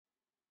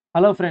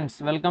Hello friends,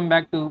 welcome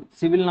back to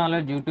civil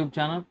knowledge YouTube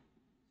channel.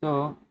 So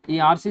ఈ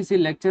RCC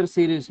lecture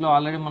సిరీస్లో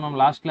already మనం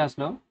last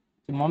క్లాస్లో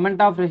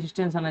moment of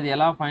resistance అనేది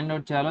ఎలా ఫైండ్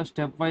అవుట్ చేయాలో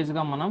స్టెప్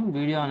వైజ్గా మనం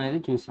వీడియో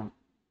అనేది చూసాం.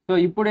 సో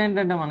ఇప్పుడు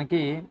ఏంటంటే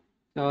మనకి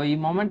ఈ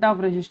moment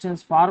of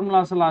resistance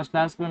formulas last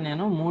క్లాస్లో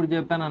నేను 3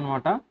 చెప్పాను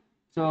అనమాట.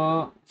 సో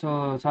సో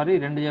సారీ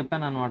 2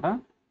 చెప్పాను అనమాట.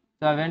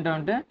 సో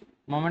అవేంటంటే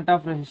moment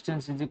of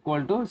resistance is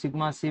equal to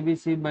sigma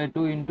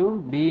సిబిసి/2 into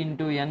B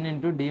into N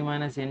into D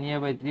minus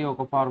ఎన్ఏ/3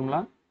 ఒక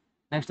ఫార్ములా.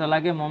 నెక్స్ట్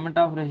అలాగే moment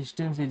of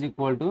resistance is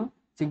equal to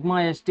sigma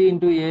ST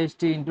into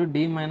AST into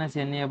D minus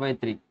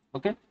ఎన్ఏ/3.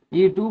 Okay,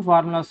 ఈ 2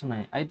 formulas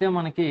ఉన్నాయి. అయితే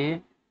మనకి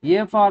ఏ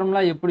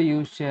formula ఎప్పుడు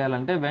use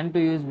చేయాలంటే when to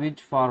use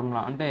which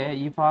formula, అంటే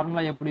ఈ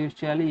ఫార్ములా ఎప్పుడు యూజ్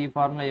చేయాలి, ఈ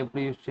ఫార్ములా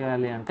ఎప్పుడు యూజ్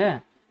చేయాలి అంటే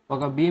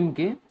ఒక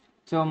బీమ్కి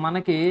సో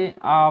మనకి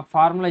ఆ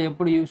ఫార్ములా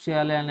ఎప్పుడు యూజ్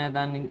చేయాలి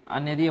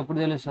అనేది ఎప్పుడు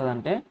తెలుస్తుంది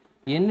అంటే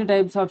ఎన్ని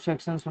టైప్స్ ఆఫ్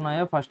సెక్షన్స్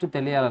ఉన్నాయో ఫస్ట్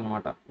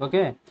తెలియాలన్నమాట.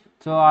 ఓకే,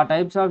 సో ఆ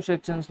టైప్స్ ఆఫ్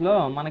సెక్షన్స్లో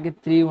మనకి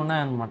 3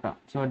 ఉన్నాయన్నమాట.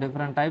 So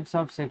different types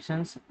of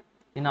sections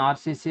in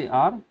RCC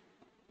are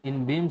in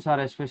beams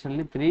are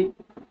especially 3.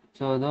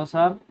 So those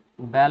are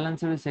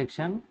balanced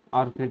section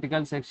are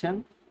critical section,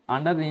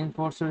 under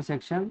reinforced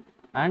section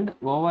and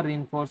over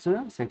reinforced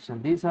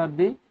section. These are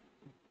the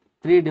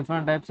 3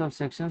 different types of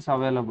sections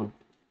available.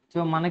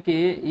 So మనకి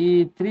ఈ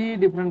 3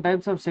 different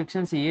types of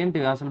sections ఏంటి,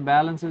 అసలు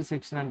balanced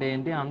section అంటే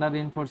ఏంటి, under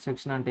reinforced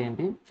section అంటే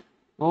ఏంటి,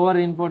 over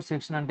reinforced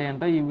section అంటే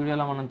ఏంటో ఈ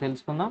వీడియోలో మనం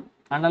తెలుసుకుందాం.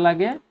 అండ్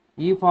అలాగే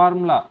ఈ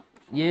ఫార్ములా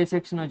ఏ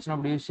సెక్షన్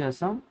వచ్చినప్పుడు యూజ్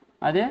చేస్తాం,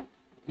 అదే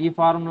ఈ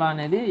ఫార్ములా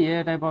అనేది ఏ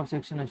టైప్ ఆఫ్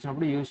సెక్షన్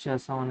వచ్చినప్పుడు యూజ్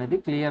చేస్తాం అనేది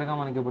క్లియర్గా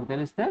మనకి ఇప్పుడు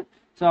తెలిస్తే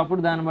సో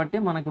అప్పుడు దాన్ని బట్టి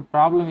మనకి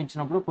ప్రాబ్లం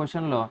ఇచ్చినప్పుడు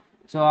క్వశ్చన్లో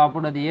సో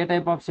అప్పుడు అది ఏ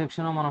టైప్ ఆఫ్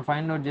సెక్షన్ మనం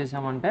ఫైండ్ అవుట్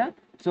చేసామంటే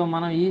సో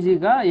మనం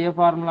ఈజీగా ఏ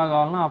ఫార్ములా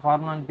కావాలనో ఆ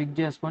ఫార్ములాని పిక్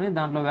చేసుకొని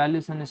దాంట్లో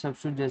వాల్యూస్ అన్ని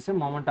సబ్స్టిట్యూట్ చేసి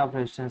మొమెంట్ ఆఫ్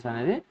రెసిస్టెన్స్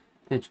అనేది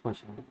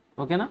తెచ్చుకోవచ్చు.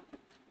 ఓకేనా?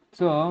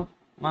 సో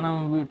మనం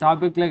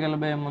టాపిక్లోకి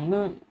వెళ్ళబోయే ముందు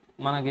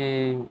మనకి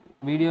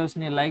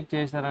వీడియోస్ని లైక్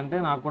చేశారంటే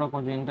నాకు కూడా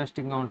కొంచెం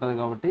ఇంట్రెస్టింగ్గా ఉంటుంది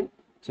కాబట్టి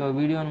సో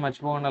వీడియోని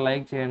మర్చిపోకుండా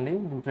లైక్ చేయండి,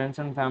 మీ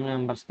ఫ్రెండ్స్ అండ్ ఫ్యామిలీ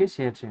మెంబర్స్కి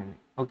షేర్ చేయండి.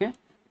 Okay,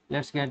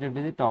 let's get it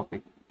to the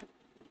topic.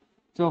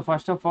 So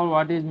first of all,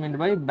 what is meant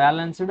by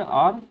balanced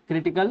or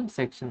critical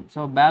section? So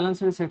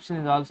balanced section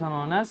is also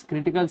known as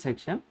critical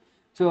section.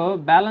 So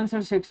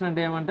balanced section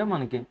అంటే ఏమంటే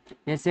మనకి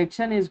a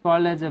section is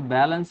called as a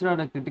balanced or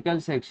a critical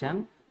section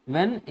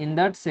when in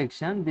that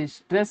section the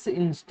stress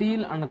in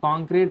steel and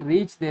concrete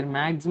reach their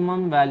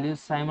maximum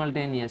values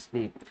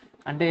simultaneously.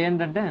 అంటే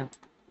ఏంటంటే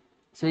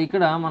so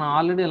ఇక్కడ మనం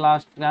already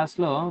last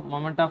క్లాస్లో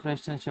moment of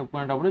resistance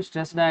చెప్పుకునేటప్పుడు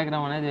stress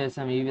diagram అనేది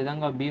వేసాం. ఈ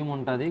విధంగా beam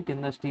ఉంటుంది,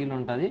 కింద స్టీల్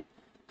ఉంటుంది.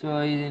 సో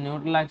ఇది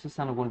న్యూట్రల్ యాక్సిస్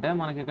అనుకుంటే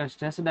మనకి ఇక్కడ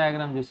స్ట్రెస్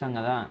డయాగ్రామ్ చూసాం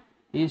కదా.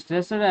 ఈ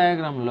స్ట్రెస్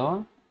డయాగ్రామ్లో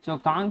సో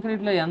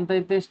కాంక్రీట్లో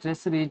ఎంతైతే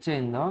స్ట్రెస్ రీచ్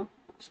అయిందో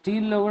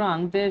స్టీల్లో కూడా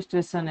అంతే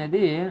స్ట్రెస్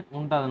అనేది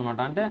ఉంటుంది అనమాట.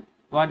 అంటే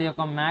వాటి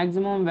యొక్క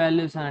మ్యాక్సిమం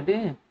వాల్యూస్ అనేవి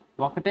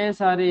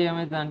ఒకటేసారి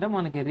ఏమవుతుందంటే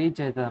మనకి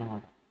రీచ్ అవుతుంది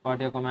అనమాట.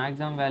 వాటి యొక్క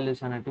మ్యాక్సిమం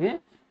వాల్యూస్ అనేటివి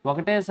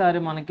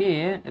ఒకటేసారి మనకి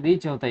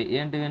రీచ్ అవుతాయి.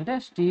 ఏంటివి అంటే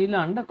steel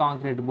and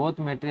concrete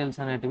both materials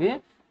అనేటివి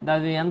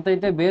అది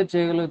ఎంతైతే బేర్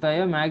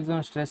చేయగలుగుతాయో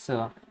మ్యాక్సిమం స్ట్రెస్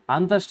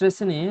అంత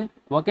స్ట్రెస్ని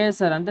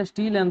ఒకేసారి, అంటే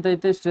స్టీల్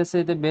ఎంతైతే స్ట్రెస్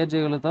అయితే బేర్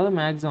చేయగలుగుతుందో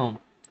మ్యాక్సిమం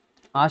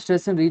ఆ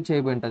స్ట్రెస్ని రీచ్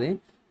అయిపోయి ఉంటుంది.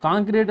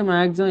 కాంక్రీట్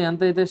మ్యాక్సిమం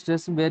ఎంతైతే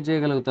స్ట్రెస్ బేర్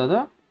చేయగలుగుతుందో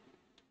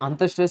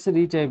అంత స్ట్రెస్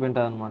రీచ్ అయిపోయి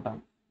ఉంటుంది అనమాట.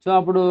 సో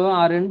అప్పుడు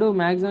ఆ రెండు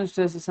మ్యాక్సిమం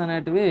స్ట్రెస్సెస్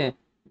అనేటివి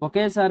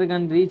ఒకేసారి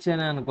కానీ రీచ్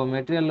అయినాయి అనుకో,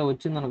 మెటీరియల్లో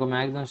వచ్చిందనుకో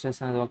మ్యాక్సిమం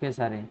స్ట్రెస్ అనేది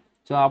ఒకేసారి,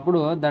 సో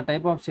అప్పుడు the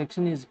type of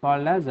section is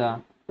called as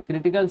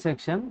critical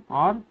section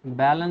are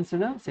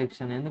balanced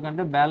section.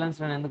 ఎందుకంటే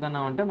బ్యాలెన్స్డ్ అని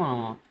ఎందుకన్నామంటే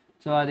మనము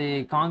సో అది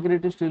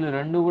కాంక్రీట్ స్టీల్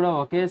రెండు కూడా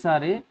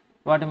ఒకేసారి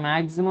వాటి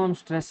మ్యాక్సిమం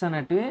స్ట్రెస్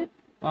అనేటివి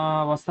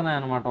వస్తున్నాయి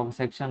అన్నమాట ఒక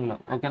సెక్షన్లో.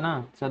 ఓకేనా?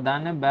 సో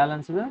దాన్నే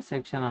బ్యాలెన్స్డ్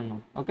సెక్షన్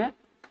అన్నాం. ఓకే,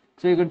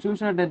 సో ఇక్కడ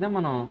చూసినట్టయితే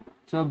మనం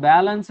సో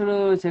బ్యాలెన్స్డ్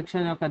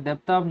సెక్షన్ యొక్క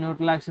డెప్త్ ఆఫ్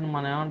న్యూట్రల్ యాక్సిస్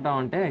మనం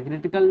ఏమంటామంటే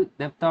critical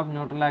depth of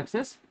neutral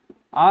axis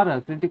are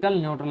critical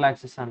neutral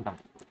axis అంటాం.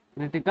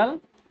 క్రిటికల్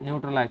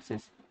న్యూట్రల్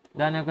యాక్సిస్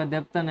దాని యొక్క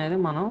డెప్త్ అనేది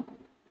మనం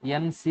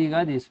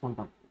ఎన్సీగా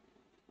తీసుకుంటాం.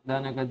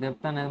 దాని యొక్క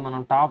డెప్త్ అనేది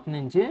మనం టాప్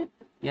నుంచి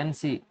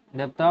NC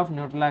depth of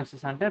neutral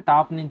axis అంటే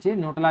టాప్ నుంచి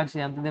న్యూట్రల్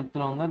యాక్సిస్ ఎంత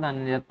డెప్త్లో ఉందో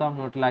దాన్ని డెప్త్ ఆఫ్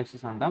న్యూట్రల్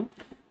యాక్సిస్ అంటాం.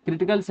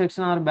 Critical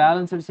section are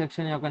balanced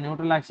section యొక్క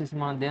న్యూట్రల్ యాక్సిస్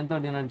మనం దేంతో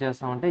డినోట్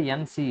చేస్తామంటే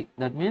NC,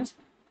 that means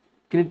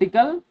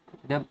critical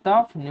depth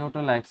of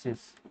neutral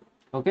axis.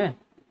 Okay,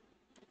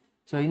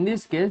 so in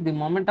this case the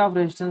moment of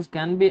resistance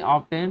can be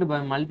obtained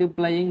by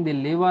multiplying the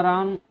lever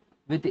arm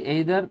with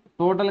either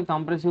total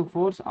compressive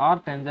force or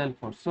tensile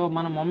force. So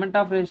మన moment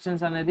of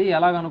resistance అనేది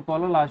ఎలా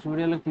కనుక్కోవాలో last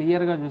వీడియోలో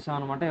క్లియర్గా చూసాం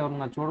అనమాట.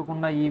 ఎవరన్నా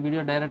చూడకుండా ఈ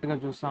వీడియో డైరెక్ట్గా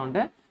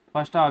చూస్తామంటే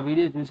ఫస్ట్ ఆ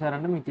వీడియో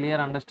చూసారంటే మీకు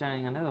క్లియర్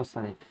అండర్స్టాండింగ్ అనేది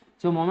వస్తుంది.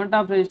 సో మొమెంట్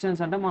ఆఫ్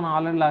రెసిస్టెన్స్ అంటే మనం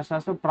ఆల్రెడీ లాస్ట్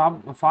క్లాస్లో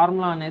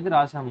ఫార్ములా అనేది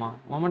రాసామా.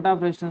 మొమెంట్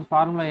ఆఫ్ రెసిస్టెన్స్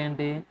ఫార్ములా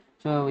ఏంటి?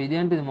 సో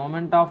ఇదేంటిది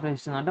మొమెంట్ ఆఫ్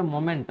రెసిస్టెన్స్ అంటే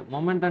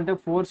మొమెంట్ అంటే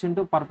ఫోర్స్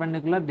ఇంటూ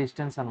పర్పెండిక్యులర్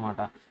డిస్టెన్స్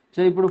అనమాట.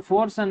 సో ఇప్పుడు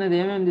ఫోర్స్ అనేది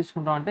ఏమేమి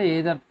తీసుకుంటాం అంటే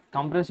either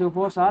compressive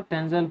force are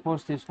tensile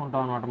force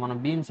తీసుకుంటాం అనమాట. మనం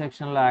బీమ్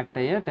సెక్షన్లో యాక్ట్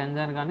అయ్యే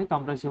టెన్జైల్ కానీ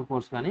కంప్రెసివ్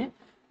ఫోర్స్ కానీ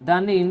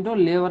దాన్ని ఇంటూ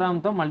లేవర్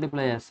ఆర్మ్తో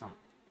మల్టిప్లై చేస్తాం.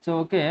 సో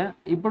ఓకే,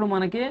 ఇప్పుడు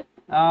మనకి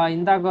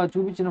ఇందాక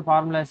చూపించిన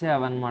ఫార్ములాసే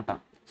అవన్నమాట.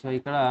 సో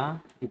ఇక్కడ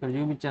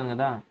చూపించాను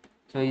కదా.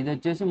 సో ఇది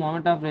వచ్చేసి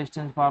మూమెంట్ ఆఫ్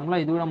రెసిస్టెన్స్ ఫార్ములా,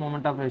 ఇది కూడా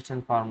మూమెంట్ ఆఫ్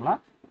రెసిస్టెన్స్ ఫార్ములా.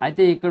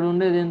 అయితే ఇక్కడ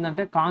ఉండేది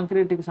ఏంటంటే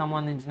కాంక్రీట్కి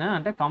సంబంధించిన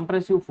అంటే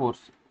కంప్రెసివ్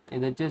ఫోర్స్.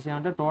 ఇది వచ్చేసి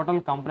ఏమంటే total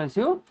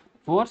compressive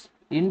force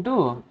into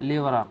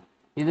Lever arm.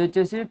 ఇది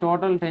వచ్చేసి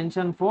total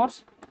tension force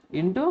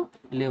into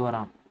Lever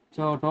arm.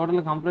 So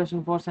total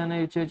compression force అయినా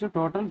యూజ్ చేయొచ్చు,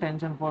 టోటల్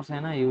టెన్షన్ ఫోర్స్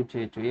అయినా యూజ్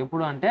చేయొచ్చు.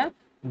 ఎప్పుడు అంటే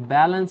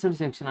బ్యాలెన్స్డ్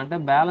సెక్షన్. అంటే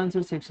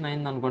బ్యాలెన్స్డ్ సెక్షన్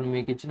అయింది అనుకోండి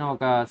మీకు ఇచ్చిన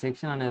ఒక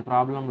సెక్షన్ అనేది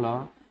ప్రాబ్లంలో,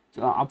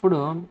 సో అప్పుడు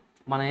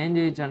మనం ఏం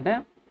చేయొచ్చు అంటే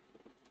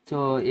so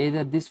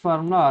either this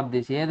formula are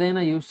this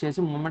ఏదైనా యూజ్ చేసి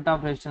మూమెంట్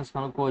ఆఫ్ రెసిస్టెన్స్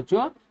కనుక్కోవచ్చు.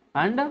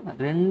 అండ్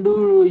రెండు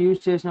యూజ్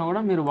చేసినా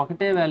కూడా మీరు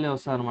ఒకటే వాల్యూ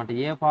వస్తుంది అనమాట.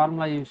 ఏ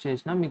ఫార్ములా యూజ్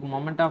చేసినా మీకు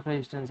మూమెంట్ ఆఫ్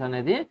రెసిస్టెన్స్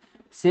అనేది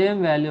సేమ్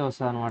వాల్యూ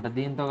వస్తుంది అనమాట.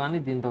 దీంతో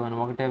కానీ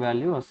ఒకటే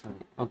వాల్యూ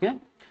వస్తుంది. Okay,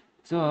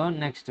 so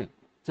next,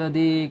 so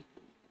the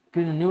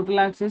neutral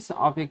axis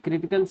of a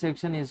critical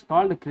section is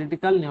called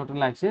critical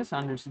neutral axis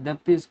and its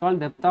depth is called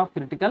depth of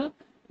critical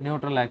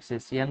neutral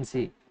axis, NC.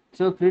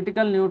 So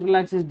critical neutral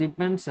axis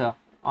depends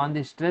on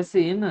the stress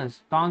in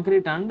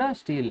concrete and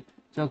steel.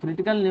 So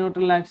critical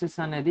neutral axis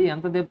అనేది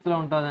ఎంత డెప్త్లో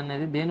ఉంటుంది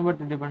అనేది దేని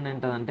బట్టి depend అయి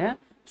ఉంటుంది అంటే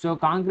so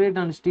concrete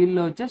and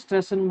స్టీల్లో వచ్చే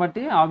స్ట్రెస్ని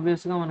బట్టి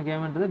ఆబ్వియస్గా మనకి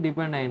ఏమంటుంది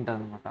డిపెండ్ అయి ఉంటుంది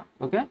అనమాట.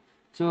 Okay,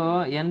 so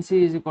NC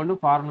is equal to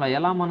formula.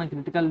 ఎలా మనం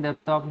critical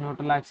depth of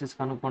neutral axis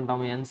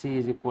కనుక్కుంటాము? ఎన్సీ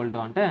ఈజ్ ఈక్వల్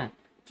టు అంటే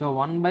so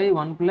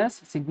 1/1 plus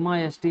sigma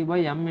ST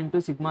by M into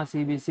sigma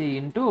CBC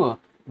into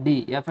D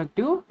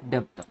effective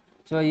depth.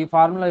 So ఈ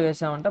formula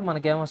వేసామంటే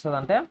మనకేమొస్తుంది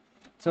అంటే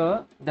so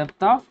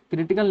depth of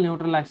critical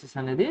neutral axis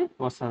అనేది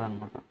వస్తుంది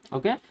అనమాట.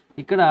 ఓకే,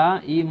 ఇక్కడ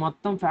ఈ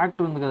మొత్తం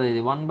ఫ్యాక్టర్ ఉంది కదా,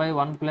 ఇది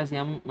 1/1 plus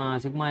M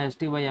sigma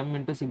ST by M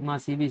into sigma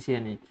CBC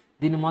అని,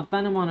 దీని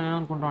మొత్తాన్ని మనం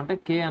ఏమనుకుంటాం అంటే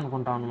కే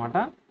అనుకుంటాం అనమాట,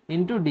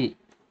 into D.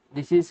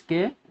 This is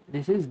K,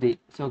 this is D.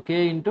 So K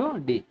into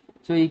D.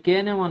 So ఈ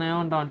కేనే మనం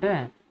ఏమంటాం అంటే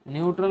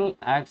neutral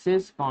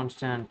axis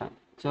constant.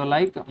 So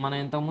like మనం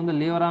ఇంతకుముందు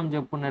లీవర్ ఆర్మ్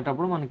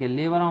చెప్పుకునేటప్పుడు మనకి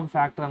లీవర్ ఆర్మ్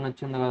ఫ్యాక్టర్ అని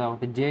వచ్చింది కదా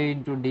ఒకటి, జే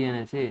ఇంటూ డి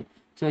అనేసి.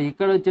 సో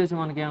ఇక్కడ వచ్చేసి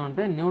మనకి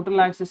ఏమంటే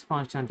న్యూట్రల్ యాక్సిస్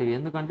కాన్స్టాంట్ ఇది,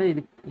 ఎందుకంటే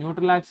ఇది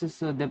న్యూట్రల్ యాక్సిస్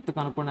డెప్త్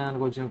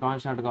కనుక్కునేదానికి వచ్చిన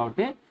కాన్స్టాంట్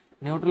కాబట్టి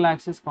న్యూట్రల్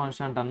యాక్సిస్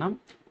కాన్స్టాంట్ అన్నాం.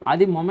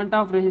 అది మొమెంట్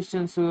ఆఫ్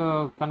రెసిస్టెన్స్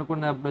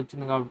కనుక్కునేటప్పుడు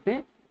వచ్చింది కాబట్టి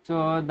సో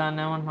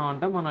దాన్ని ఏమంటున్నాం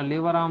అంటే మన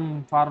లీవర్ ఆర్మ్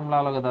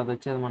ఫార్ములాలో కదా అది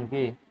వచ్చేది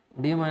మనకి,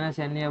 డి మైనస్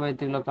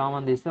NA/3లో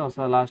కామన్ తీస్తే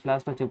వస్తుంది.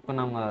 లాస్ట్లో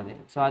చెప్పుకున్నాం కదా అది.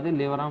 సో అది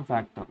Lever arm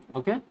factor.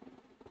 Okay,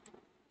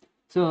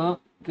 so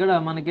ఇక్కడ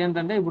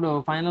మనకేంటంటే ఇప్పుడు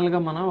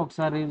ఫైనల్గా మనం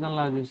ఒకసారి రీజన్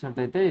లాగా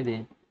చూసినట్టయితే ఇది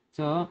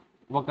సో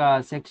ఒక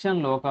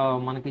సెక్షన్లో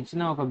మనకి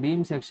ఇచ్చిన ఒక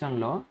బీమ్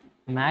సెక్షన్లో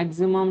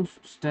మ్యాక్సిమం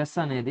స్ట్రెస్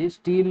అనేది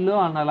స్టీల్లో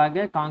అండ్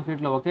అలాగే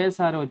కాంక్రీట్లో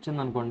ఒకేసారి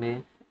వచ్చిందనుకోండి,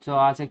 సో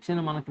ఆ సెక్షన్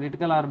మన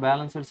క్రిటికల్ ఆర్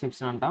బ్యాలెన్స్డ్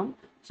సెక్షన్ అంటాం.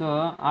 సో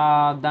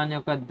దాని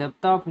యొక్క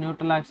డెప్త్ ఆఫ్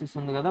న్యూట్రల్ యాక్సిస్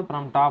ఉంది కదా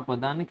ఫ్రమ్ టాప్,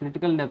 దాన్ని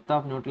critical depth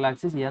of neutral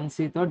axis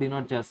NCతో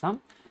denote చేస్తాం.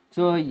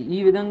 సో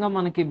ఈ విధంగా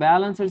మనకి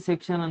బ్యాలెన్స్డ్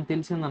సెక్షన్ అని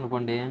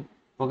తెలిసిందనుకోండి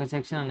ఒక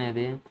సెక్షన్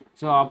అనేది,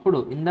 సో అప్పుడు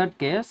ఇన్ దట్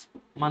కేస్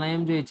మనం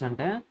ఏం చేయొచ్చు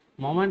అంటే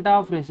మొమెంట్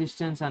ఆఫ్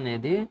రెసిస్టెన్స్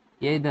అనేది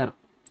either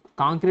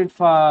concrete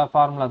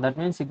formula that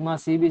means sigma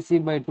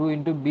CBC/2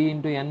 into B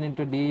into N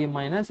into DE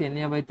minus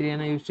NA/3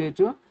 అయినా యూజ్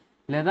చేయొచ్చు,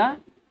 లేదా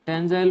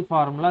tensile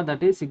formula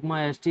that is sigma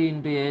ST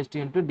into AST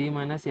into D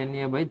minus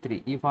NA/3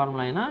 ఈ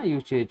formula అయినా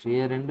use చేయొచ్చు.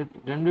 ఏ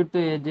రెండిటితో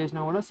ఏది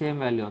చేసినా కూడా సేమ్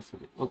వాల్యూ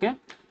వస్తుంది. ఓకే,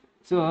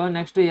 సో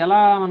నెక్స్ట్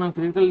ఎలా మనం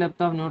critical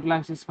depth of neutral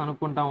axis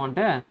కనుక్కుంటాం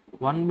అంటే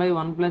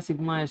 1/1 plus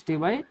sigma ST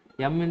by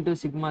M into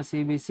sigma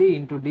CBC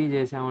into D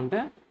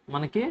చేసామంటే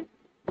మనకి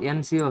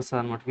ఎన్సి వస్తుంది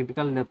అనమాట,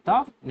 critical depth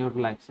of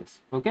neutral axis.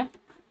 Okay,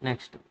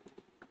 next,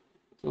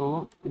 so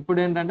ఇప్పుడు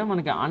ఏంటంటే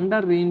మనకి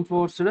under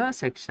reinforced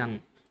section.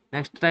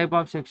 Next type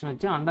of section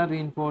వచ్చి under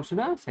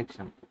reinforced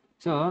section.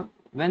 So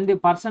when the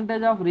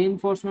percentage of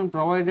reinforcement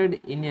provided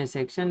in a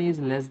section is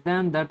less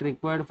than that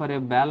required for a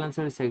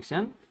balanced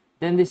section,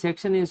 then the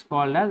section is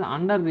called as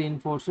under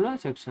reinforced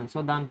section. So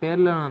దాని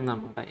పేరులో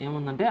ఉందన్నమాట,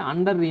 ఏముందంటే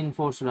under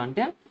reinforced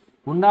అంటే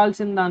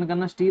ఉండాల్సిన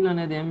దానికన్నా steel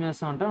అనేది ఏం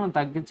చేస్తామంటే మనం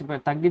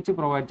తగ్గించి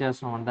ప్రొవైడ్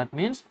చేస్తాం. దట్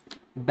మీన్స్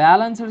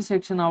బ్యాలెన్స్డ్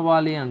సెక్షన్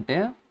అవ్వాలి అంటే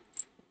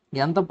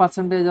ఎంత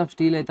పర్సంటేజ్ ఆఫ్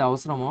స్టీల్ అయితే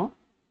అవసరమో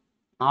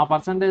ఆ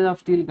పర్సంటేజ్ ఆఫ్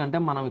స్టీల్ కంటే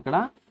మనం ఇక్కడ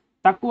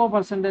తక్కువ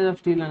పర్సంటేజ్ ఆఫ్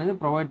స్టీల్ అనేది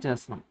ప్రొవైడ్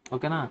చేస్తున్నాం.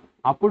 ఓకేనా,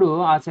 అప్పుడు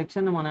ఆ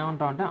సెక్షన్ని మనం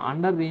ఏమంటాం అంటే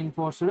అండర్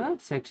రీఇన్ఫోర్స్డ్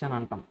సెక్షన్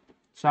అంటాం,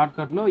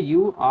 షార్ట్కట్లో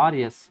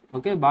URS.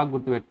 ఓకే, బాగా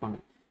గుర్తుపెట్టుకోండి.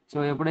 సో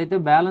ఎప్పుడైతే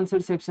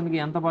బ్యాలెన్స్డ్ సెక్షన్కి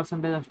ఎంత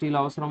పర్సంటేజ్ ఆఫ్ స్టీల్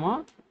అవసరమో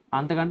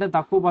అంతకంటే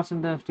తక్కువ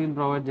పర్సంటేజ్ ఆఫ్ స్టీల్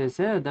ప్రొవైడ్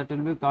చేస్తే that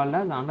will be called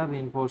as under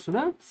reinforced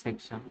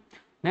section.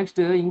 Next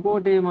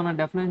ఇంకోటి మన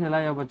డెఫినేషన్ ఎలా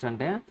చెప్పొచ్చు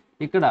అంటే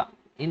ఇక్కడ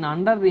in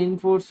under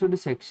reinforced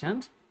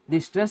sections the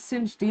stress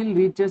in steel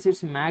reaches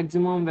it's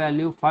maximum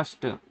value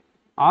first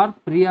are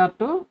ప్రియార్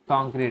to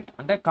concrete.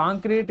 అంటే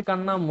కాంక్రీట్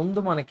కన్నా ముందు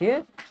మనకి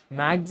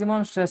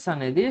మ్యాక్సిమం స్ట్రెస్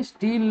అనేది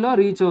స్టీల్లో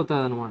రీచ్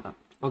అవుతుంది అనమాట.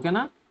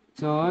 ఓకేనా,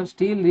 so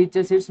steel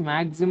reaches it's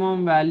maximum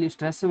value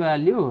stress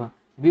value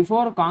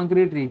before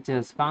concrete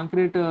reaches.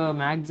 Concrete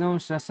maximum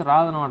stress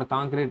రాదనమాట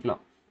కాంక్రీట్లో.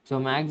 So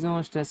maximum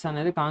stress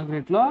అనేది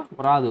కాంక్రీట్లో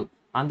రాదు,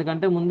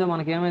 అందుకంటే ముందే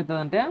మనకి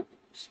ఏమవుతుందంటే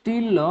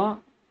స్టీల్లో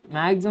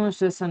మ్యాక్సిమం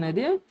స్ట్రెస్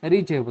అనేది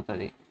రీచ్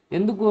అయిపోతుంది.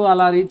 ఎందుకు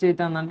అలా రీచ్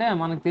అవుతుందంటే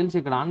మనకు తెలిసి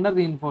ఇక్కడ అండర్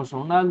రీఇన్ఫోర్స్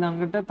ఉండాలి,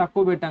 దానికంటే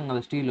తక్కువ పెట్టాం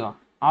కదా స్టీల్.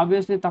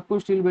 ఆబ్వియస్లీ తక్కువ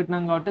స్టీల్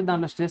పెట్టినాం కాబట్టి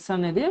దాంట్లో స్ట్రెస్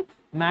అనేది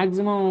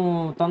మ్యాక్సిమం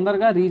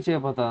తొందరగా రీచ్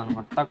అయిపోతుంది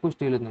అనమాట, తక్కువ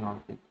స్టీల్ ఉంది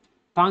కాబట్టి.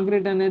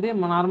 కాంక్రీట్ అనేది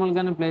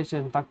నార్మల్గానే ప్లేస్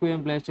చేసాం, తక్కువ ఏం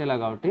ప్లేస్ చేయలే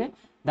కాబట్టి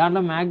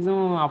దాంట్లో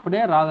మ్యాక్సిమం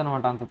అప్పుడే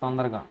రాదనమాట అంత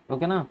తొందరగా.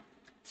 ఓకేనా.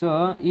 సో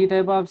ఈ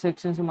టైప్ ఆఫ్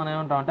సెక్షన్స్ మనం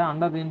ఏమంటాం అంటే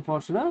అండర్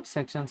రీన్ఫోర్స్డ్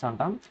సెక్షన్స్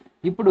అంటాం.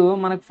 ఇప్పుడు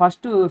మనకు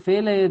ఫస్ట్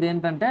ఫెయిల్ అయ్యేది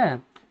ఏంటంటే,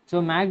 సో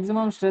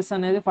మ్యాక్సిమం స్ట్రెస్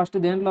అనేది ఫస్ట్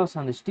దేంట్లో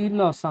వస్తుంది,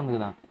 స్టీల్లో వస్తుంది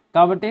కదా.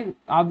 కాబట్టి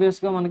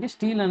ఆబ్వియస్గా మనకి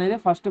స్టీల్ అనేది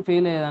ఫస్ట్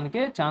ఫెయిల్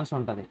అయ్యేదానికి ఛాన్స్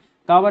ఉంటుంది.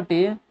 కాబట్టి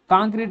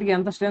కాంక్రీట్కి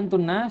ఎంత స్ట్రెంత్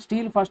ఉన్నా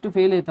స్టీల్ ఫస్ట్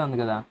ఫెయిల్ అవుతుంది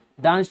కదా,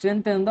 దాని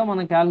స్ట్రెంత్ ఏందో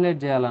మనం క్యాలిక్యులేట్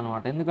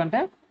చేయాలన్నమాట. ఎందుకంటే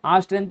ఆ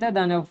స్ట్రెంతే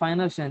దాని యొక్క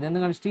ఫైనల్ స్ట్రెంత్.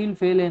 ఎందుకంటే స్టీల్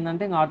ఫెయిల్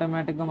అయిందంటే ఇంకా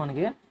ఆటోమేటిక్గా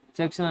మనకి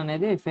సెక్షన్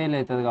అనేది ఫెయిల్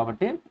అవుతుంది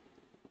కాబట్టి.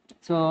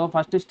 సో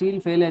ఫస్ట్ స్టీల్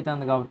ఫెయిల్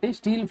అవుతుంది కాబట్టి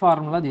స్టీల్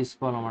ఫార్ములా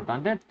తీసుకోవాలన్నమాట.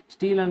 అంటే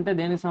స్టీల్ అంటే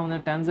దేనికి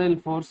సంబంధించి tensile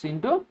force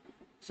into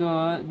so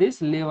this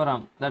Lever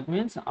arm. That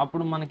means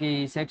అప్పుడు మనకి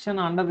సెక్షన్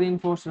అండర్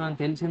రీన్ఫోర్స్డ్ అని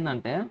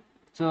తెలిసిందంటే,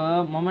 so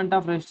moment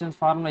of resistance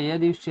formula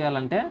ఏది యూస్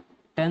చేయాలంటే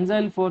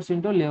tensile force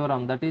into Lever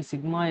arm, that is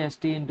sigma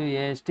ST into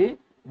AST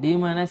D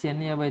minus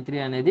ఎన్ఏ/3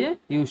 అనేది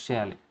యూస్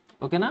చేయాలి.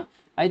 ఓకేనా.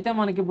 అయితే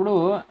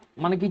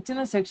మనకి ఇచ్చిన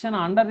సెక్షన్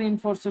అండర్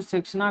రీన్ఫోర్స్డ్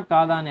సెక్షనా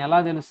కాదా అని ఎలా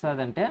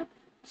తెలుస్తుంది అంటే,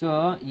 so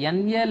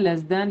ఎన్ఏ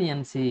less than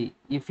NC.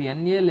 If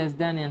ఎన్ఏ less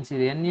than ఎన్సి,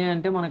 ఎన్ఏ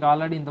అంటే మనకు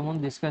ఆల్రెడీ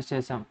ఇంతకుముందు డిస్కస్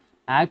చేసాం,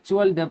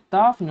 actual depth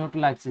of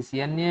neutral axis.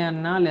 ఎన్ఏ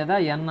అన్నా లేదా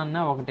ఎన్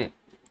అన్నా ఒకటే.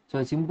 సో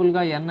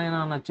సింపుల్గా ఎన్ అయినా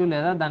అనొచ్చు,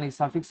 లేదా దానికి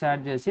సఫిక్స్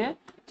యాడ్ చేసి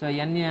సో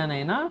ఎన్ఏ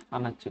అనైనా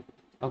అనొచ్చు.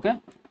 ఓకే.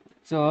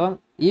 సో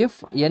ఇఫ్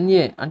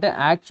ఎన్ఏ అంటే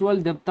actual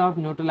depth of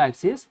neutral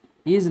axis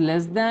is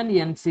less than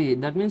NC,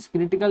 that means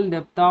critical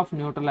depth of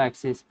neutral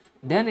axis,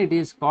 then it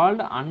is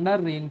called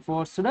under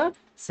reinforced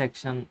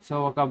section. So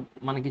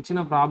మనకి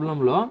ఇచ్చిన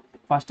ప్రాబ్లంలో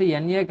ఫస్ట్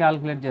ఎన్ఏ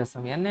క్యాలిక్యులేట్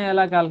చేస్తాం. ఎన్ఏ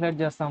ఎలా calculate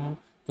చేస్తాము,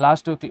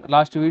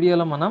 last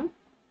వీడియోలో మనం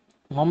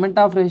moment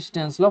of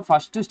రెసిస్టెన్స్లో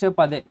first step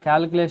అదే,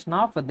 calculation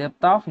of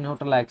depth of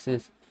neutral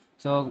axis.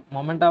 So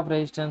moment of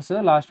resistance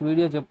last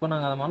video చెప్పుకున్నాం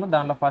కదా మనం,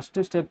 దాంట్లో ఫస్ట్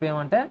స్టెప్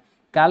ఏమంటే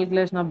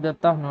calculation of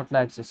depth of neutral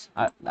axis.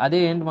 అదే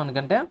ఏంటి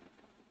మనకంటే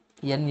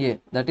ఎన్ఏ,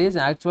 that is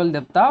actual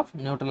depth of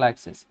neutral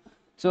axis.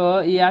 So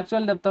ఈ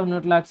actual depth of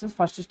neutral axis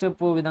first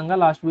step విధంగా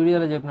లాస్ట్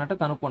వీడియోలో చెప్పినట్టు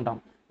కనుక్కుంటాం.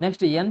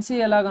 నెక్స్ట్ ఎన్సీ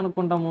ఎలా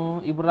కనుక్కుంటాము,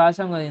 ఇప్పుడు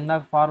రాసాం కదా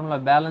ఇందాక ఫార్ములా,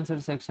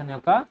 బ్యాలెన్స్డ్ సెక్షన్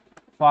యొక్క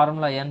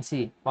formula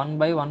NC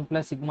 1/1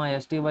 + sigma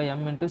ఎస్టీ/ఎం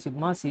into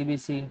sigma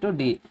CBC into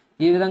D.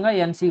 ఈ విధంగా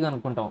ఎన్సీ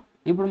కనుక్కుంటాం.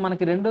 ఇప్పుడు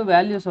మనకి రెండు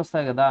వాల్యూస్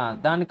వస్తాయి కదా,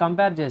 దాన్ని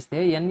కంపేర్ చేస్తే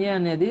ఎన్ఏ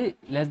అనేది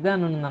లెస్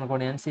దాన్ ఉంది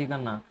అనుకోండి ఎన్సీ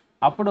కన్నా,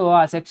 అప్పుడు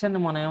ఆ సెక్షన్ని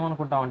మనం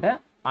ఏమనుకుంటాం అంటే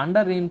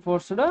అండర్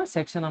రీన్ఫోర్స్డ్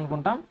సెక్షన్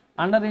అనుకుంటాం.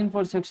 అండర్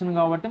రీన్ఫోర్స్ సెక్షన్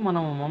కాబట్టి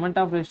మనం మొమెంట్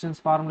ఆఫ్ రెసిస్టెన్స్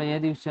ఫార్ములా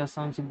ఏది యూస్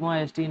చేస్తాం, sigma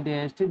ST into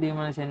ST D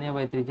minus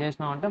ఎన్ఏ/3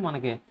 చేసినామంటే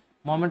మనకి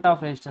మొమెంట్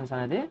ఆఫ్ రెసిస్టెన్స్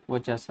అనేది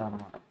వచ్చేస్తాం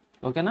అనమాట.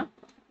 ఓకేనా.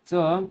 సో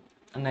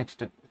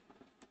నెక్స్ట్,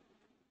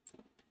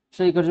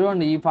 సో ఇక్కడ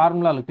చూడండి ఈ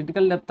ఫార్ములాలో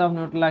critical depth of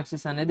neutral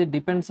axis అనేది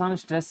depends on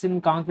stress in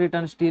concrete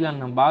and steel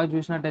అన్నాం. బాగా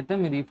చూసినట్టయితే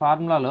మీరు ఈ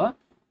ఫార్ములాలో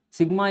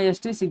సిగ్మా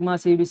ఎస్టీ సిగ్మా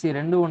సిబిసి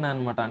రెండు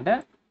ఉన్నాయన్నమాట. అంటే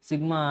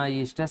సిగ్మా ఈ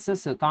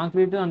స్ట్రెస్సెస్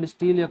కాంక్రీట్ అండ్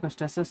స్టీల్ యొక్క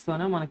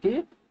స్ట్రెస్సెస్తోనే మనకి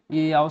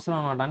ఈ అవసరం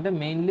అనమాట. అంటే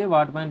మెయిన్లీ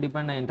వాటిపైన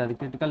డిపెండ్ అయి ఉంటుంది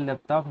critical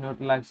depth of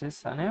neutral axis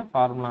అనే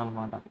ఫార్ములా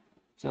అనమాట.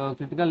 So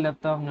critical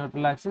depth of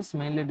neutral axis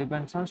mainly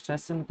depends on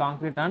stress in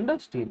concrete and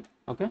steel.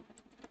 Okay.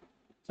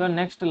 So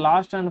next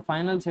last and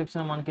final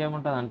section మనకి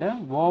ఏముంటుంది అంటే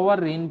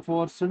over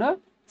reinforced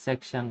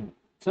section.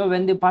 So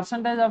when the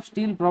percentage of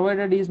steel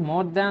provided is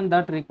more than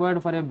that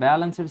required for a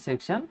balanced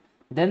section,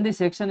 then the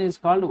section is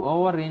called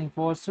over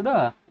reinforced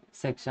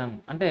section.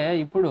 అంటే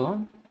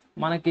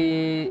మనకి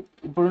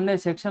ఇప్పుడుండే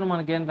section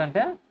మనకి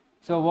ఏంటంటే,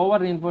 so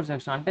over reinforce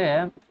section అంటే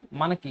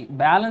మనకి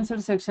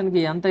balanced సెక్షన్కి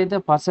ఎంతైతే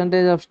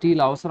percentage of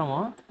steel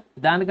అవసరమో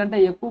దానికంటే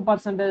ఎక్కువ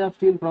పర్సంటేజ్ ఆఫ్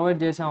స్టీల్ ప్రొవైడ్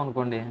చేసాం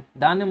అనుకోండి,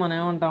 దాన్ని మనం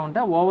ఏమంటామంటే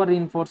ఓవర్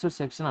రీన్ఫోర్స్డ్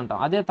సెక్షన్ అంటాం.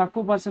 అదే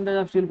తక్కువ పర్సంటేజ్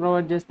ఆఫ్ స్టీల్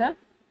ప్రొవైడ్ చేస్తే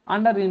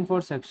అండర్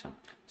రీన్ఫోర్స్ సెక్షన్.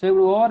 సో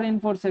ఇప్పుడు ఓవర్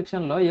రీన్ఫోర్స్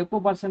సెక్షన్లో ఎక్కువ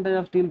పర్సంటేజ్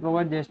ఆఫ్ స్టీల్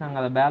ప్రొవైడ్ చేసినాం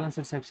కదా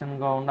బ్యాలెన్స్డ్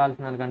సెక్షన్గా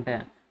ఉండాల్సిన దానికంటే,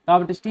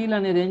 కాబట్టి స్టీల్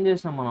అనేది ఏం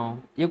చేసినాం మనం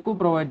ఎక్కువ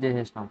ప్రొవైడ్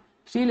చేసేసినాం.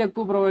 స్టీల్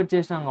ఎక్కువ ప్రొవైడ్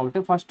చేసినాం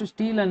కాబట్టి ఫస్ట్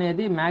స్టీల్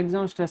అనేది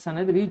మ్యాక్సిమం స్ట్రెస్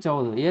అనేది రీచ్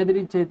అవ్వదు. ఏది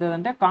రీచ్ అవుతుంది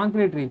అంటే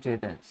కాంక్రీట్ రీచ్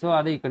అవుతుంది. సో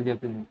అదే ఇక్కడ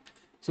చెప్పింది.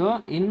 So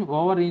in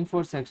over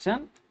reinforce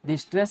section the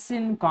stress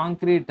in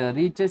concrete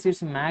reaches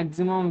its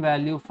maximum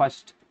value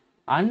first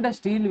and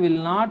steel will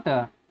not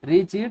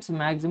reach its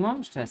maximum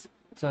stress.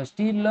 So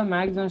స్టీల్లో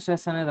maximum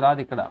stress అనేది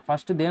రాదు ఇక్కడ,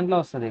 ఫస్ట్ దేంట్లో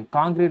వస్తుంది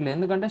కాంక్రీట్లో.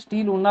 ఎందుకంటే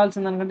స్టీల్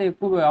ఉండాల్సిన దానికంటే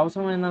ఎక్కువ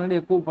అవసరమైన దానికంటే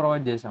ఎక్కువ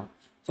ప్రొవైడ్ చేసాం.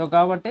 సో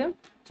కాబట్టి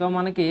సో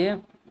మనకి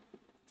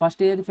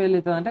ఫస్ట్ ఏది ఫెయిల్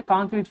అవుతుంది అంటే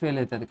కాంక్రీట్ ఫెయిల్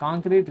అవుతుంది.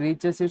 Concrete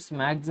reaches it's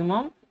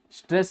maximum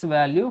stress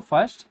value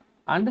first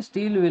and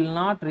steel will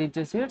not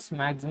reaches it's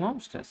maximum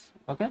stress.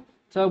 Okay.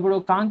 So ఇప్పుడు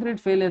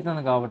కాంక్రీట్ ఫెయిల్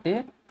అవుతుంది కాబట్టి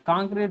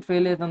కాంక్రీట్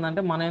ఫెయిల్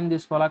అవుతుందంటే మనం ఏం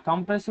తీసుకోవాలా,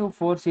 compressive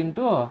force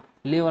into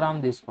Lever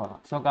arm తీసుకోవాలి.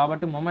 సో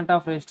కాబట్టి మొమెంట్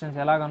ఆఫ్ రెసిస్టెన్స్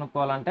ఎలా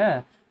కనుక్కోవాలంటే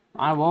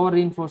ఆ ఓవర్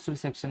రీన్ఫోర్స్డ్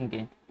సెక్షన్కి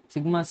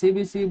సిగ్మా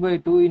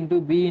సిబిసి/2 ఇంటూ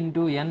బి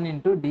ఇంటూ ఎన్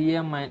ఇంటూ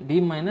డి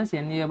మైనస్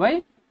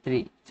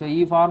ఎన్ఏ/3. సో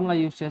ఈ ఫార్ములా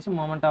యూస్ చేసి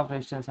మొమెంట్ ఆఫ్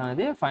రెసిస్టెన్స్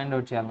అనేది ఫైండ్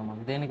అవుట్ చేయాలన్నమాట.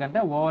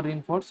 దేనికంటే ఓవర్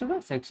రీన్ఫోర్స్డ్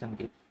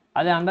సెక్షన్కి.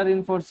 అదే అండర్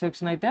రీన్ఫోర్స్డ్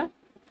సెక్షన్ అయితే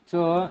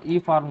సో ఈ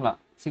formula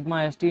sigma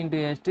ST into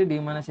ST D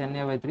minus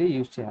ఎన్ఏ/3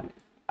 use చేయాలి.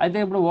 అయితే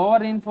ఇప్పుడు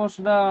ఓవర్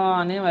రీన్ఫోర్స్డ్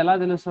అనేవి ఎలా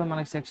తెలుస్తుంది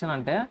మనకి సెక్షన్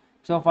అంటే,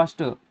 సో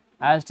ఫస్ట్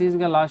యాజ్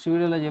టీజ్గా లాస్ట్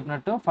వీడియోలో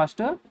చెప్పినట్టు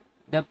first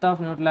depth of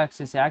neutral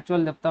axis,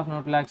 actual depth of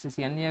neutral axis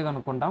ఎన్ఏ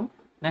కనుక్కుంటాం.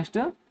 Next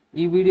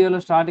ఈ వీడియోలో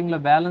స్టార్టింగ్లో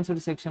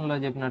బ్యాలెన్స్డ్ సెక్షన్లో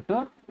చెప్పినట్టు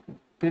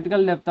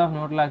critical depth of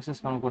neutral axis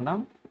కనుక్కుంటాం.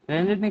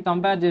 రెండింటిని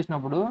కంపేర్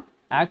చేసినప్పుడు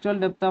actual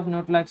depth of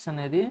neutral axis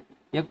అనేది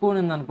ఎక్కువ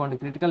ఉంది అనుకోండి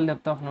critical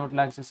depth of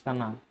neutral axis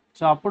కన్నా.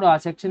 సో అప్పుడు ఆ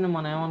సెక్షన్ని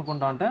మనం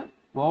ఏమనుకుంటాం అంటే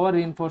ఓవర్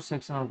రీఇన్ఫోర్స్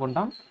సెక్షన్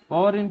అనుకుంటాం.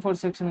 ఓవర్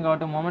రీఇన్ఫోర్స్ సెక్షన్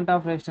కాబట్టి మూమెంట్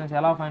ఆఫ్ రెసిస్టెన్స్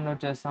ఎలా ఫైండ్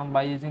అవుట్ చేస్తాం?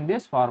 By using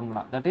this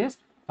formula, that is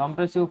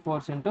compressive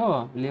force into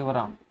Lever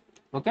arm.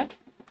 Okay,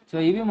 so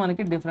ఇవి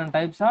మనకి డిఫరెంట్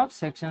టైప్స్ ఆఫ్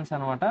సెక్షన్స్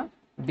అనమాట.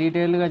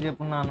 డీటెయిల్గా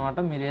చెప్పుకున్నాను అనమాట.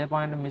 మీరు ఏ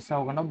పాయింట్ మిస్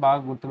అవ్వకుండా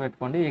బాగా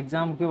గుర్తుపెట్టుకోండి.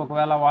 ఎగ్జామ్కి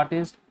ఒకవేళ what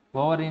is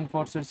over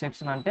reinforced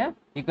section అంటే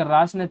ఇక్కడ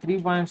రాసిన 3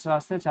 పాయింట్స్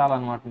రాస్తే చాలా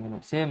అనమాట. మీరు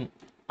సేమ్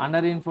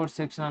అండర్ రీఇన్ఫోర్స్డ్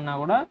సెక్షన్ అన్నా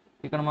కూడా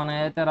ఇక్కడ మనం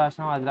ఏదైతే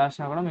రాసినామో అది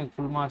రాసినా కూడా మీకు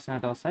ఫుల్ మార్క్స్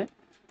అనేవి వస్తాయి.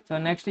 సో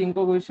నెక్స్ట్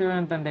ఇంకొక విషయం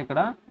ఏంటంటే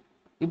ఇక్కడ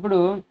ఇప్పుడు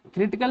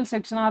critical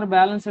section are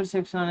balanced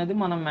section అనేది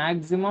మనం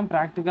మ్యాక్సిమం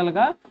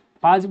ప్రాక్టికల్గా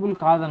పాసిబుల్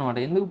కాదనమాట.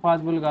 ఎందుకు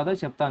పాసిబుల్ కాదో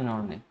చెప్తాను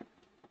చూడండి.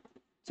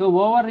 సో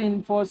ఓవర్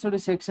రీఇన్ఫోర్స్డ్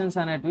సెక్షన్స్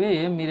అనేటివి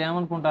మీరు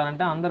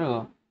ఏమనుకుంటారంటే అందరూ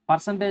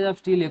పర్సంటేజ్ ఆఫ్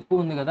స్టీల్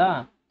ఎక్కువ ఉంది కదా,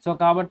 సో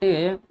కాబట్టి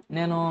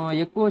నేను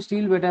ఎక్కువ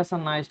స్టీల్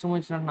పెట్టేస్తాను, నా ఇష్టం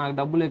వచ్చినట్టు నాకు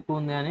డబ్బులు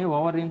ఎక్కువ ఉంది అని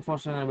ఓవర్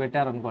రీఇన్ఫోర్స్డ్ అని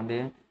పెట్టారనుకోండి,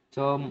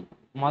 సో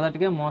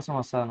మొదటికే మోసం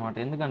వస్తుంది అనమాట.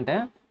 ఎందుకంటే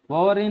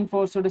ఓవర్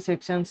రీఇన్ఫోర్స్డ్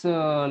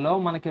సెక్షన్స్లో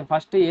మనకి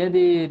ఫస్ట్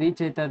ఏది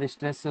రీచ్ అవుతుంది?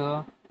 స్ట్రెస్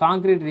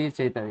కాంక్రీట్ రీచ్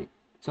అవుతుంది.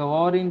 సో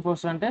ఓవర్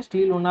రీఇన్ఫోర్స్డ్ అంటే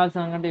స్టీల్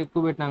ఉండాల్సిన కంటే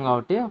ఎక్కువ పెట్టినాం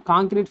కాబట్టి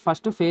కాంక్రీట్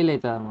ఫస్ట్ ఫెయిల్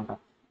అవుతుంది అనమాట.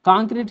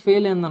 కాంక్రీట్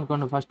ఫెయిల్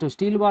అయిందనుకోండి ఫస్ట్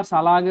స్టీల్ బార్స్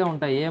అలాగే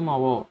ఉంటాయి,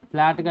 ఏమవో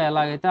ఫ్లాట్గా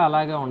ఎలాగైతే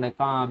అలాగే ఉంటాయి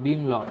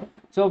బీమ్లో.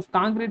 సో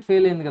కాంక్రీట్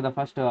ఫెయిల్ అయింది కదా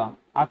ఫస్ట్,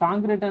 ఆ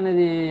కాంక్రీట్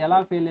అనేది ఎలా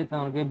ఫెయిల్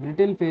అవుతుంది మనకి?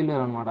 బ్రిటిల్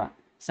ఫెయిల్యూర్ అనమాట.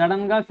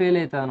 సడన్గా ఫెయిల్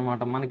అవుతుంది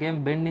అనమాట, మనకేం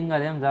బెండింగ్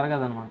అదేం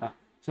జరగదు అనమాట.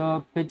 సో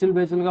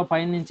పెచ్చులుగా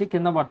పైనుంచి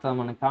కింద పడుతుంది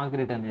మనకి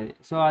కాంక్రీట్ అనేది.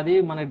 సో అది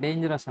మనకి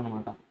డేంజరస్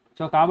అనమాట.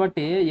 సో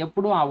కాబట్టి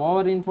ఎప్పుడు ఆ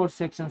ఓవర్ రీఇన్ఫోర్స్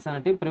సెక్షన్స్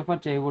అనేవి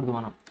ప్రిఫర్ చేయకూడదు.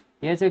 మనం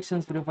ఏ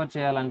సెక్షన్స్ ప్రిఫర్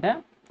చేయాలంటే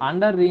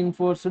అండర్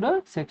రీఇన్ఫోర్స్డ్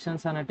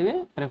సెక్షన్స్ అనేటివి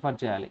ప్రిఫర్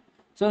చేయాలి.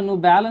 సో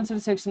నువ్వు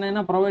బ్యాలెన్స్డ్ సెక్షన్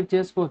అయినా ప్రొవైడ్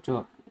చేసుకోవచ్చు,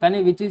 కానీ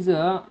which is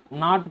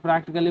not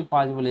practically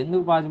possible.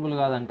 ఎందుకు పాసిబుల్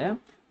కాదంటే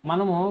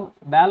మనము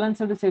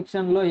బ్యాలెన్స్డ్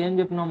సెక్షన్లో ఏం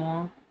చెప్పినాము?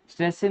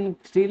 Stress in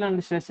steel and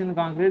stress in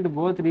concrete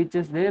both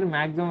reaches there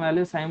maximum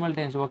values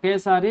simultaneous.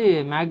 ఒకేసారి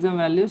మ్యాక్సిమం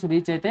వాల్యూస్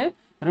రీచ్ అయితే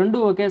రెండు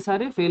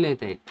ఒకేసారి ఫెయిల్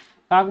అవుతాయి.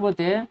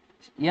 కాకపోతే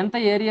ఎంత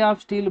ఏరియా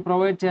ఆఫ్ స్టీల్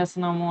ప్రొవైడ్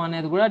చేస్తున్నాము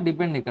అనేది కూడా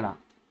డిపెండ్ ఇక్కడ.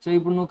 సో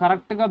ఇప్పుడు నువ్వు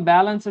కరెక్ట్గా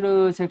బ్యాలెన్స్డ్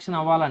సెక్షన్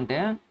అవ్వాలంటే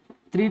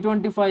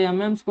 325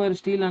 mm²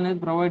 స్టీల్ అనేది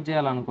provide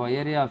చేయాలనుకో.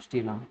 Area of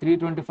steel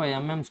 325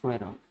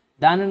 mm².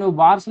 దాన్ని నువ్వు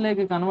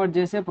బార్స్లోకి కన్వర్ట్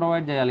చేసే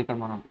ప్రొవైడ్ చేయాలి ఇక్కడ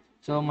మనం.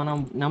 సో మనం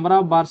నెంబర్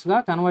ఆఫ్ బార్స్గా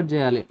కన్వర్ట్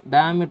చేయాలి.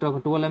 డయామీటర్ ఒక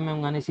 12 mm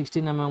కానీ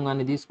 16 mm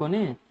కానీ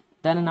తీసుకొని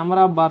దాన్ని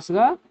నెంబర్ ఆఫ్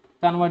బార్స్గా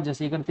కన్వర్ట్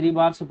చేసి ఇక్కడ 3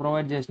 బార్స్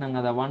ప్రొవైడ్ చేసినాం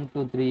కదా, 1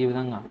 2 3 ఈ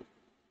విధంగా.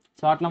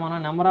 సో అట్లా మనం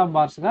నెంబర్ ఆఫ్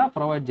బార్స్గా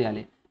ప్రొవైడ్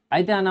చేయాలి.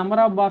 అయితే ఆ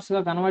నెంబర్ ఆఫ్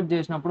బార్స్గా కన్వర్ట్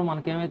చేసినప్పుడు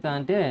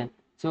మనకేమవుతుందంటే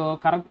సో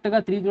కరెక్ట్గా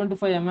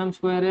 325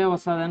 mm²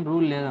 వస్తుందని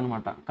రూల్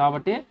లేదనమాట.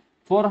 కాబట్టి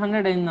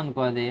 400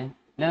 అయిందనుకో అది,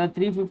 లేదా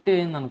 350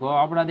 అయిందనుకో,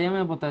 అప్పుడు అది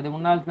ఏమైపోతుంది?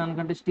 ఉండాల్సిన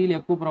దానికంటే స్టీల్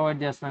ఎక్కువ ప్రొవైడ్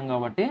చేస్తున్నాం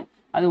కాబట్టి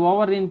అది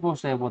ఓవర్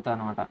రీఇన్ఫోర్స్డ్ అయిపోతుంది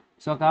అనమాట.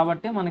 సో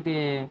కాబట్టి మనకి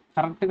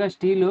కరెక్ట్గా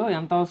స్టీల్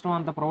ఎంత అవసరం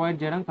అంత ప్రొవైడ్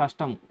చేయడం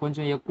కష్టం.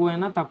 కొంచెం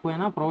ఎక్కువైనా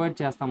తక్కువైనా ప్రొవైడ్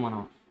చేస్తాం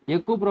మనం.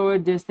 ఎక్కువ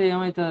ప్రొవైడ్ చేస్తే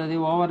ఏమవుతుంది? అది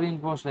ఓవర్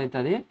రీఇన్ఫోర్స్డ్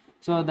అవుతుంది.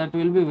 So that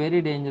will be very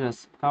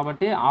dangerous.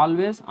 కాబట్టి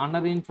always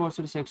under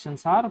reinforced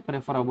sections are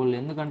preferable.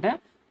 ఎందుకంటే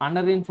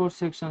అండర్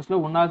రీఇన్ఫోర్స్డ్ సెక్షన్స్లో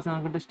ఉండాల్సిన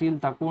దానికంటే స్టీల్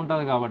తక్కువ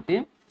ఉంటుంది కాబట్టి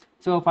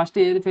సో ఫస్ట్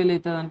ఏది ఫెయిల్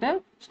అవుతుంది అంటే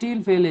స్టీల్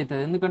ఫెయిల్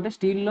అవుతుంది. ఎందుకంటే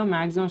స్టీల్లో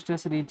మ్యాక్సిమం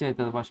స్ట్రెస్ రీచ్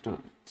అవుతుంది ఫస్ట్.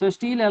 సో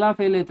స్టీల్ ఎలా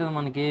ఫెయిల్ అవుతుంది?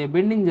 మనకి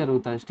బెండింగ్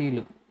జరుగుతుంది.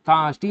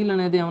 స్టీల్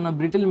అనేది ఏమన్నా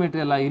బ్రిటిల్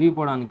మెటీరియల్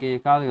ఇరిగిపోవడానికి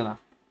కాదు కదా.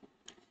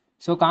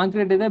 సో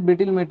కాంక్రీట్ అయితే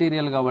బ్రిటిల్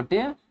మెటీరియల్ కాబట్టి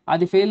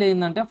అది ఫెయిల్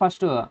అయిందంటే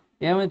ఫస్ట్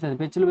ఏమవుతుంది?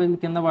 పెచ్చులు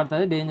కింద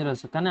పడుతుంది,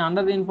 డేంజరస్. కానీ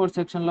అండర్ రీఇన్ఫోర్స్డ్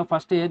సెక్షన్లో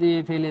ఫస్ట్ ఏది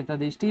ఫెయిల్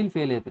అవుతుంది? స్టీల్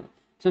ఫెయిల్ అవుతుంది.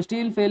 సో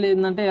స్టీల్ ఫెయిల్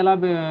అయిందంటే ఎలా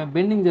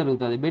బెండింగ్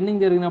జరుగుతుంది.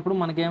 బెండింగ్ జరిగినప్పుడు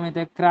మనకి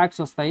ఏమైతే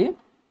క్రాక్స్ వస్తాయి.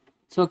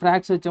 సో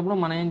క్రాక్స్ వచ్చినప్పుడు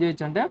మనం ఏం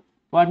చేయొచ్చు అంటే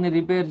వాటిని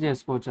రిపేర్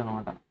చేసుకోవచ్చు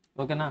అనమాట.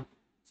 ఓకేనా?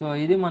 సో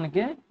ఇది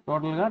మనకి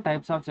టోటల్గా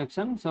టైప్స్ ఆఫ్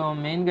సెక్షన్. సో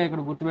మెయిన్గా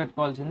ఇక్కడ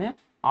గుర్తుపెట్టుకోవాల్సింది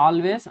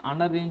always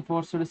under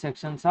reinforced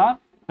sections are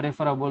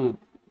preferable,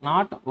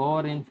 not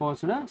over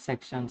reinforced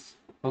sections.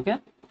 Okay,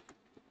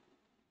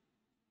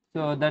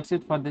 so that's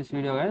it for this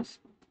video guys.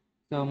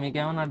 So మీకు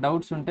ఏమైనా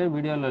డౌట్స్ ఉంటే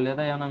వీడియోలో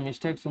లేదా ఏమైనా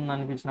మిస్టేక్స్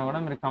ఉందనిపించినా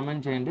కూడా మీరు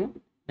కమెంట్ చేయండి,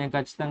 నేను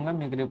ఖచ్చితంగా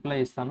మీకు రిప్లై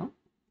ఇస్తాను.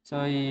 సో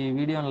ఈ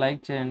వీడియోని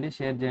లైక్ చేయండి,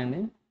 షేర్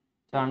చేయండి.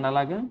 సో అండ్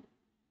అలాగే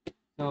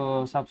సో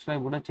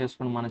సబ్స్క్రైబ్ కూడా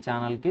చేసుకోండి మన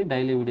ఛానల్కి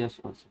డైలీ వీడియోస్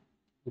కోసం.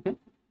 Okay,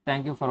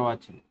 thank you for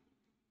watching.